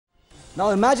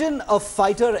Now imagine a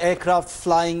fighter aircraft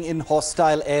flying in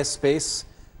hostile airspace.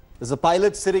 There's a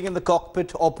pilot sitting in the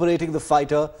cockpit operating the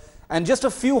fighter, and just a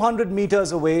few hundred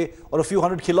meters away or a few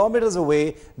hundred kilometers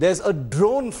away, there's a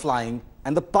drone flying,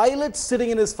 and the pilot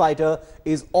sitting in his fighter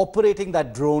is operating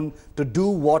that drone to do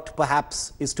what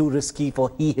perhaps is too risky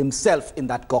for he himself in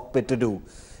that cockpit to do.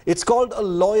 It's called a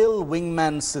loyal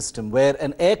wingman system, where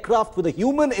an aircraft with a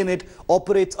human in it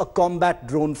operates a combat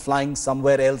drone flying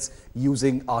somewhere else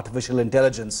using artificial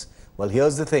intelligence. Well,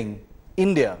 here's the thing.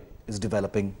 India is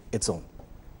developing its own.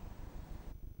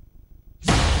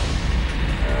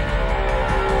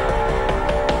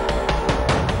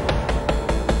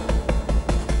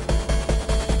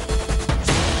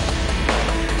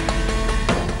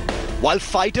 While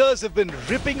fighters have been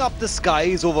ripping up the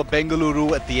skies over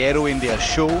Bengaluru at the Aero India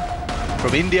show,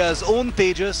 from India's own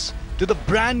Tejas to the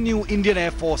brand new Indian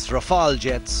Air Force Rafale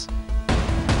jets,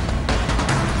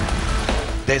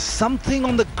 there's something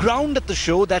on the ground at the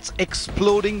show that's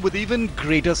exploding with even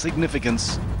greater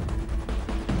significance.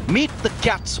 Meet the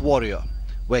CATS Warrior,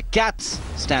 where CATS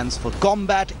stands for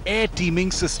Combat Air Teaming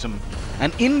System,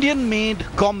 an Indian-made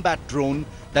combat drone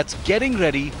that's getting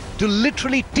ready to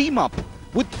literally team up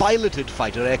with piloted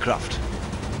fighter aircraft.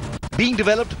 Being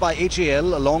developed by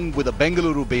HAL along with a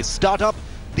Bengaluru-based startup,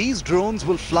 these drones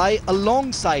will fly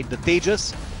alongside the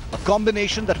Tejas, a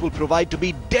combination that will provide to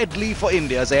be deadly for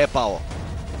India's air power.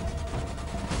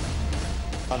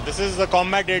 This is the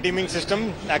Combat Air Teaming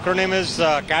System. Acronym is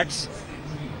CATS.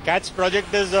 CATS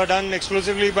project is done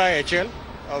exclusively by HAL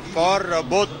for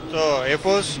both Air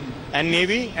Force and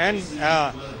Navy, and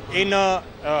in a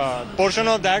portion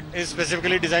of that is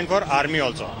specifically designed for Army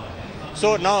also.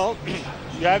 So now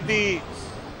you have the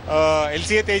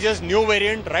LCA Tejas new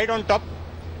variant right on top.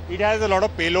 It has a lot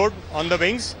of payload on the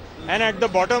wings, and at the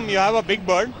bottom you have a big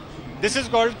bird. This is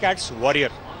called CATS Warrior.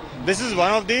 This is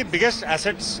one of the biggest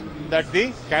assets that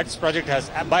the CATS project has.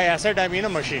 By asset I mean a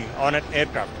machine on an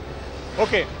aircraft.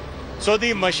 Okay, so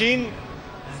the machine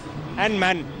and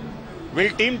man will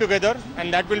team together,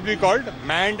 and that will be called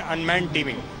manned-unmanned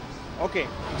teaming. Okay,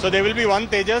 so there will be one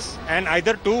Tejas and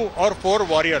either 2 or 4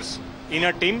 warriors in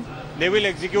a team. They will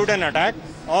execute an attack,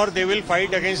 or they will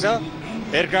fight against a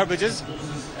aircraft which is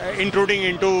intruding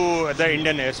into the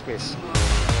Indian airspace.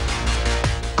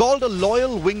 Called a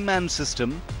loyal wingman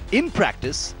system, in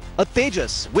practice, a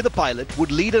Tejas with a pilot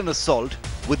would lead an assault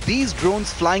with these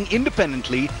drones flying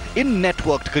independently in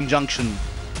networked conjunction.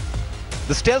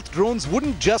 The stealth drones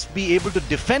wouldn't just be able to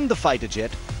defend the fighter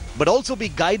jet, but also be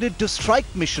guided to strike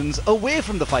missions away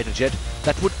from the fighter jet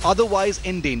that would otherwise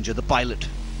endanger the pilot.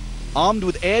 Armed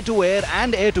with air-to-air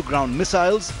and air-to-ground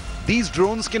missiles, these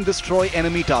drones can destroy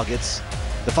enemy targets.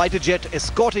 The fighter jet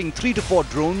escorting 3 to 4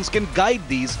 drones can guide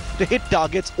these to hit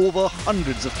targets over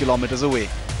hundreds of kilometers away.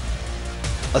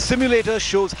 A simulator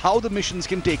shows how the missions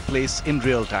can take place in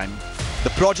real time. The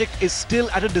project is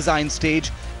still at a design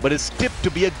stage, but is tipped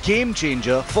to be a game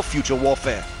changer for future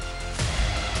warfare.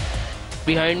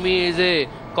 Behind me is a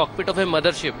cockpit of a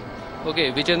mothership,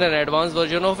 okay, which is an advanced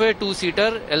version of a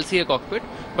 2-seater LCA cockpit,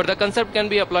 but the concept can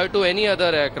be applied to any other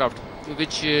aircraft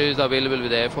which is available with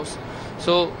the Air Force.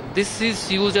 So this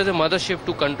is used as a mothership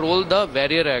to control the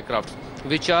warrior aircrafts,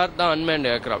 which are the unmanned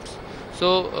aircrafts.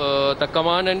 So the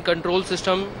command and control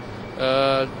system,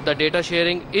 the data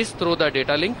sharing is through the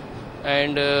data link,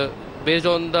 and based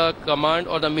on the command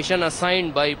or the mission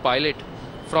assigned by pilot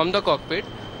from the cockpit,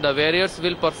 the warriors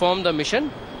will perform the mission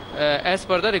as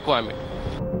per the requirement.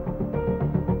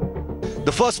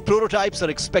 The first prototypes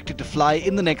are expected to fly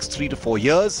in the next 3 to 4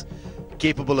 years.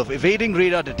 Capable of evading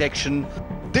radar detection,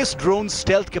 this drone's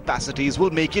stealth capacities will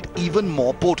make it even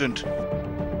more potent.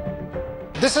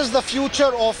 This is the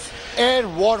future of air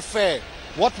warfare.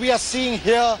 What we are seeing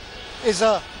here is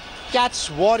a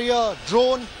CATS Warrior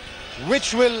drone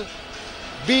which will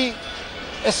be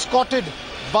escorted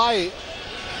by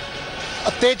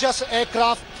a Tejas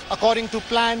aircraft according to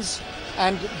plans,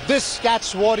 and this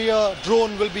CATS Warrior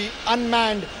drone will be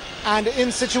unmanned, and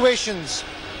in situations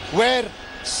where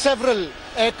several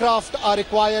aircraft are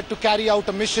required to carry out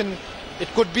a mission, it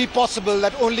could be possible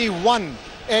that only one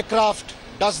aircraft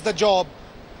does the job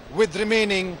with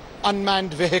remaining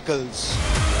unmanned vehicles.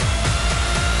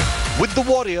 With the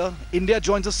Warrior, India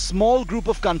joins a small group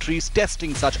of countries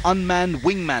testing such unmanned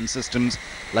wingman systems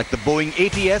like the Boeing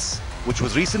ATS, which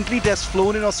was recently test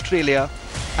flown in Australia,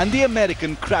 and the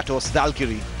American Kratos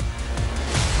Valkyrie.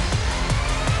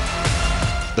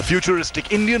 The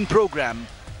futuristic Indian program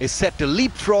is set to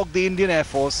leapfrog the Indian Air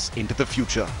Force into the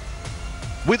future.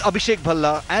 With Abhishek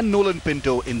Bhalla and Nolan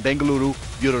Pinto in Bengaluru,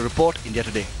 Bureau Report, India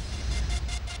Today.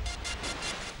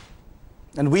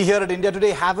 And we here at India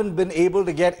Today haven't been able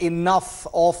to get enough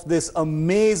of this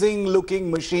amazing looking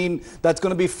machine that's going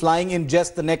to be flying in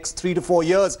just the next 3 to 4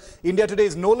 years. India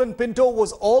Today's Nolan Pinto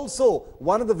was also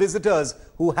one of the visitors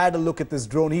who had a look at this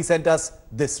drone. He sent us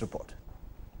this report.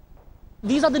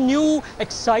 These are the new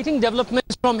exciting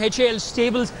developments from HAL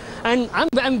stables, and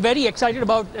I'm very excited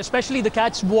about especially the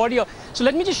CATS Warrior. So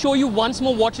let me just show you once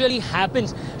more what really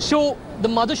happens. So the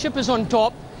mothership is on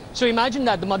top. So imagine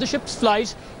that the mothership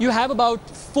flies. You have about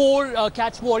 4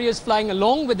 CATS Warriors flying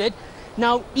along with it.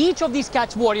 Now each of these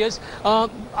CATS Warriors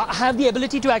have the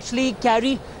ability to actually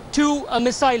carry 2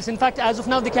 missiles. In fact, as of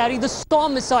now, they carry the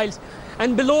Storm missiles.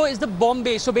 And below is the bomb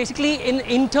bay. So basically,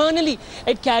 internally,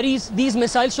 it carries these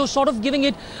missiles, so sort of giving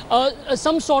it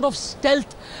some sort of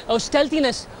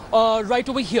stealthiness right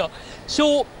over here.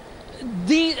 So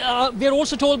we are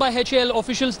also told by HAL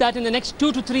officials that in the next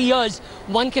 2 to 3 years,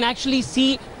 one can actually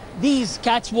see these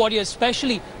CATS Warriors,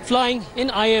 especially flying in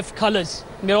IF colors.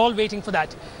 We're all waiting for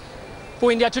that.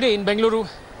 For India Today in Bengaluru,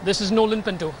 this is Nolan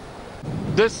Pinto.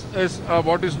 This is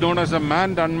what is known as a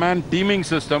manned-unmanned teaming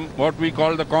system, what we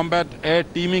call the combat air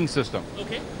teaming system.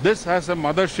 Okay. This has a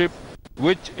mothership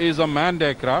which is a manned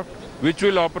aircraft which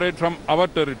will operate from our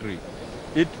territory.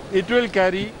 It will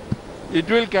carry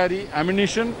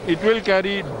ammunition, it will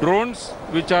carry drones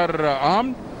which are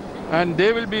armed, and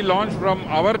they will be launched from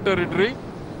our territory,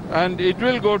 and it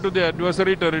will go to the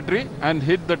adversary territory and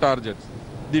hit the targets.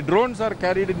 The drones are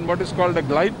carried in what is called a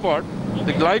glide pod.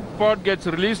 The glide pod gets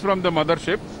released from the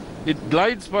mothership. It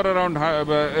glides for around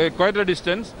quite a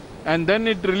distance, and then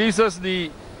it releases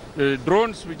the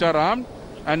drones which are armed,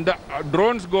 and the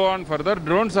drones go on further.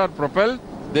 Drones are propelled,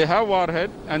 they have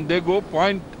warhead, and they go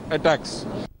point attacks.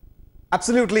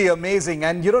 Absolutely amazing.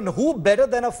 And you know, who better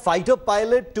than a fighter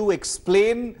pilot to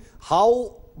explain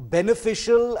how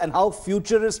beneficial and how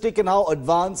futuristic and how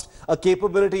advanced a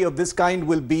capability of this kind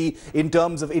will be in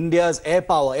terms of India's air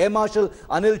power. Air Marshal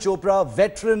Anil Chopra,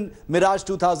 veteran Mirage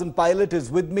 2000 pilot,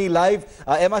 is with me live.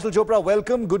 Air Marshal Chopra,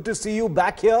 welcome. Good to see you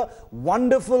back here.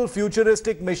 Wonderful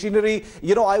futuristic machinery.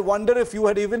 You know, I wonder if you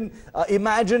had even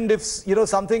imagined if, you know,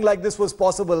 something like this was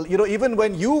possible. You know, even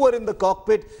when you were in the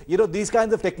cockpit, you know, these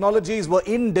kinds of technologies were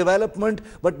in development,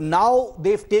 but now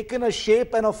they've taken a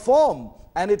shape and a form.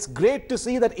 And it's great to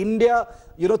see that India,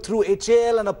 you know, through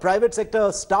HAL and a private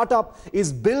sector startup,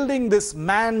 is building this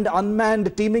manned,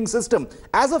 unmanned teaming system.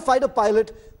 As a fighter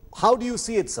pilot, how do you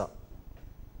see it, sir?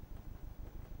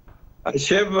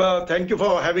 Shiv, thank you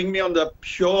for having me on the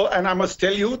show. And I must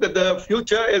tell you that the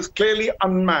future is clearly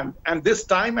unmanned. And this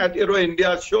time at Aero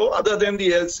India show, other than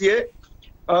the LCA,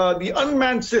 the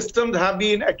unmanned systems have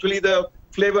been actually the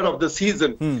flavor of the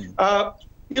season.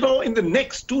 You know, in the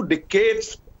next 2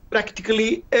 decades,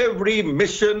 practically every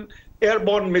mission,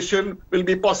 airborne mission, will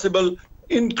be possible,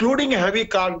 including heavy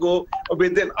cargo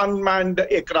with an unmanned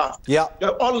aircraft. Yeah.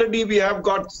 Already we have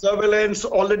got surveillance.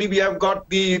 Already we have got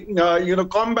the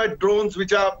combat drones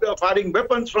which are firing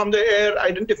weapons from the air,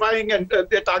 identifying and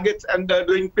their targets and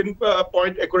doing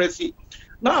pinpoint accuracy.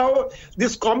 Now,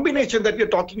 this combination that you're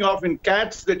talking of in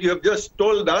CATS that you have just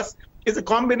told us is a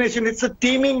combination. It's a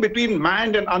teaming between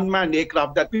manned and unmanned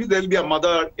aircraft. That means there will be a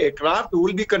mother aircraft who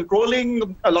will be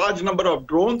controlling a large number of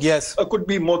drones. Yes. Could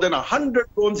be more than 100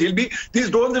 drones.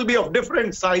 These drones will be of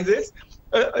different sizes.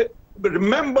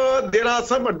 Remember, there are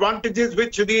some advantages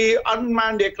which the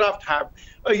unmanned aircraft have.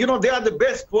 You know, they are the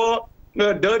best for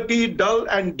dirty, dull,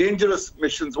 and dangerous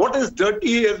missions. What is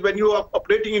dirty is when you are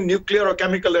operating in nuclear or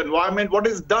chemical environment. What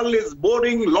is dull is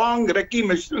boring, long, recce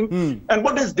mission. And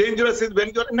what is dangerous is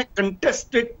when you're in a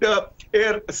contested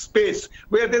air space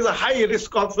where there's a high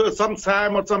risk of some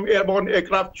SAM or some airborne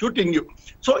aircraft shooting you.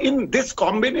 So in this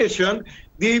combination,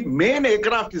 the main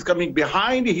aircraft is coming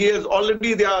behind. He is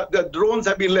already, the drones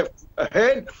have been left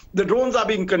ahead. The drones are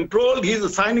being controlled. He's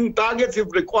assigning targets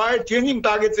if required, changing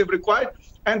targets if required.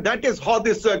 And that is how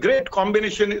this great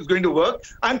combination is going to work.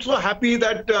 I'm so happy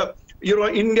that,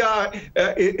 India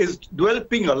is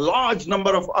developing a large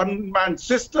number of unmanned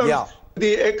systems. Yeah.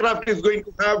 The aircraft is going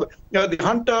to have the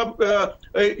Hunter,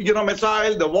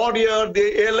 missile, the Warrior,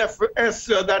 the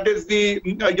ALFS, that is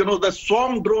the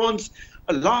Swarm drones.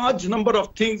 A large number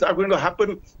of things are going to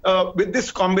happen with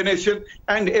this combination.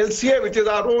 And LCA, which is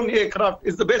our own aircraft,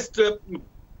 is the best to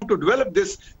develop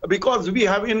this because we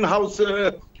have in-house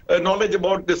knowledge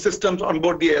about the systems on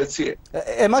board the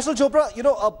LCA. Marshal Chopra, you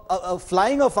know,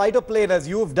 flying a fighter plane as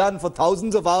you've done for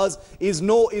thousands of hours is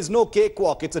no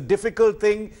cakewalk. It's a difficult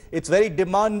thing. It's very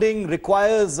demanding,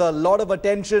 requires a lot of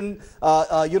attention.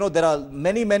 You know, there are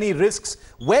many risks.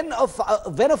 When a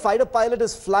fighter pilot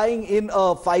is flying in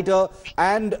a fighter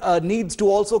and needs to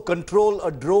also control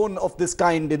a drone of this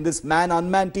kind in this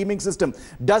man-unmanned teaming system,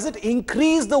 does it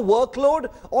increase the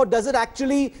workload or does it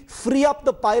actually free up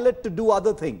the pilot to do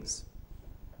other things?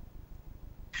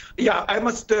 Yeah, I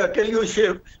must tell you,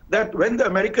 Shiv, that when the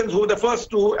Americans who were the first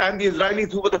to and the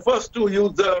Israelis who were the first to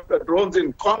use the drones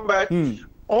in combat,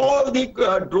 all the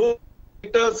drone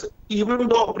operators, even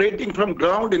though operating from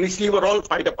ground initially, were all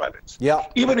fighter pilots. Yeah.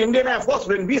 Even Indian Air Force,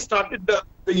 when we started the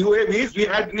UAVs, we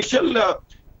had initial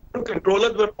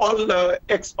controllers were all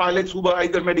ex-pilots who were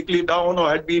either medically down or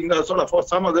had been sort of for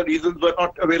some other reasons were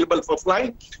not available for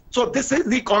flying. So this is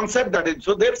the concept that is.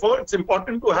 So therefore, it's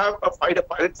important to have a fighter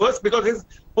pilot first because his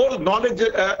whole knowledge,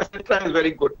 etc., is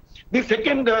very good. The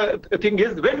second thing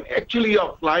is when actually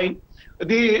you're flying,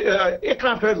 the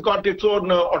aircraft has got its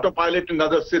own autopilot and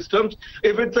other systems.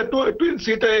 If it's a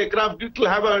twin-seater aircraft, it will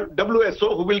have a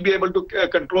WSO who will be able to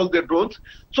control their drones.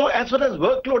 So as far as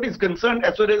workload is concerned,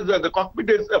 as far as the cockpit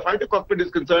is, fighter cockpit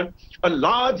is concerned, a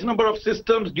large number of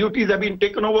systems, duties have been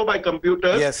taken over by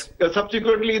computers. Yes.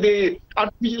 Subsequently, the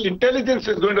artificial intelligence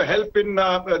is going to help in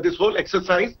this whole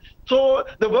exercise. So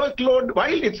the workload,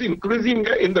 while it's increasing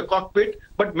in the cockpit,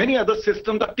 but many other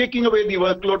systems are taking away the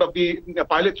workload of the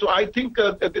pilot. So I think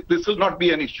this will not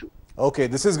be an issue. Okay,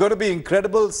 this is going to be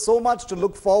incredible. So much to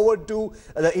look forward to.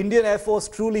 The Indian Air Force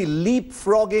truly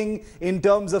leapfrogging in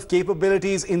terms of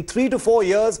capabilities. In 3 to 4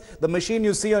 years, the machine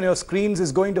you see on your screens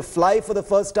is going to fly for the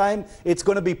first time. It's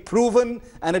going to be proven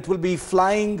and it will be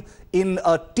flying in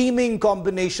a teaming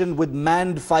combination with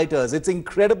manned fighters. It's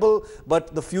incredible,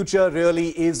 but the future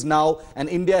really is now, and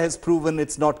India has proven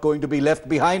it's not going to be left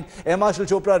behind. Air Marshal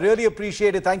Chopra, really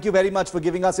appreciate it. Thank you very much for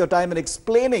giving us your time and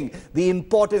explaining the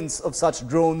importance of such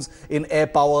drones in air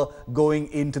power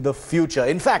going into the future.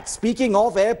 In fact, speaking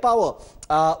of air power,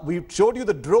 we showed you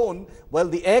the drone. Well,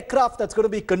 the aircraft that's going to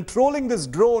be controlling this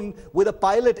drone with a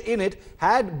pilot in it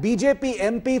had BJP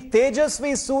MP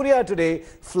Tejasvi Surya today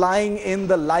flying in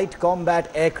the light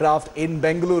combat aircraft in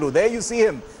Bengaluru. There you see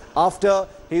him after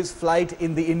his flight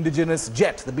in the indigenous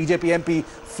jet. The BJP MP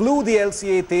flew the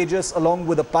LCA Tejas along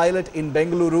with a pilot in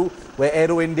Bengaluru, where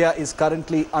Aero India is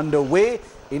currently underway.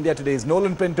 India Today's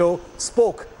Nolan Pinto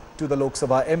spoke to the Lok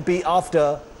Sabha MP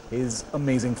after his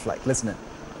amazing flight. Listen in.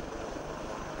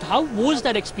 How was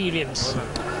that experience?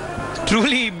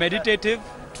 Truly meditative,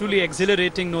 truly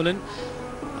exhilarating, Nolan.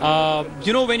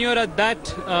 You know, when you're at that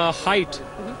height,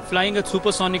 flying at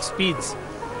supersonic speeds,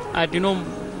 at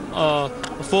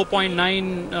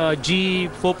 4.9 G,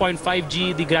 4.5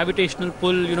 G, the gravitational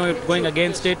pull, going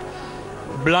against it,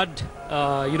 blood,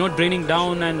 draining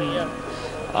down, and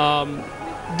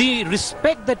the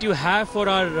respect that you have for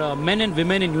our men and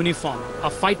women in uniform,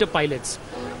 our fighter pilots,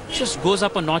 just goes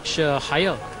up a notch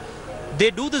higher. They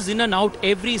do this in and out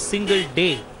every single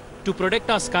day to protect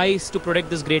our skies, to protect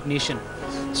this great nation.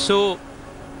 So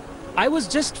I was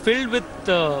just filled with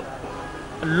a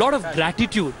lot of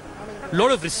gratitude, a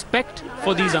lot of respect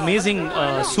for these amazing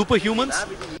superhumans.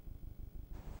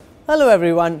 Hello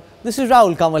everyone, this is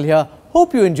Rahul Kamal here.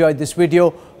 Hope you enjoyed this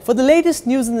video. For the latest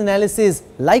news and analysis,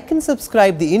 like and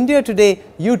subscribe the India Today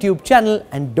YouTube channel,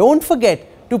 and don't forget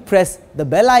to press the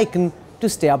bell icon to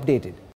stay updated.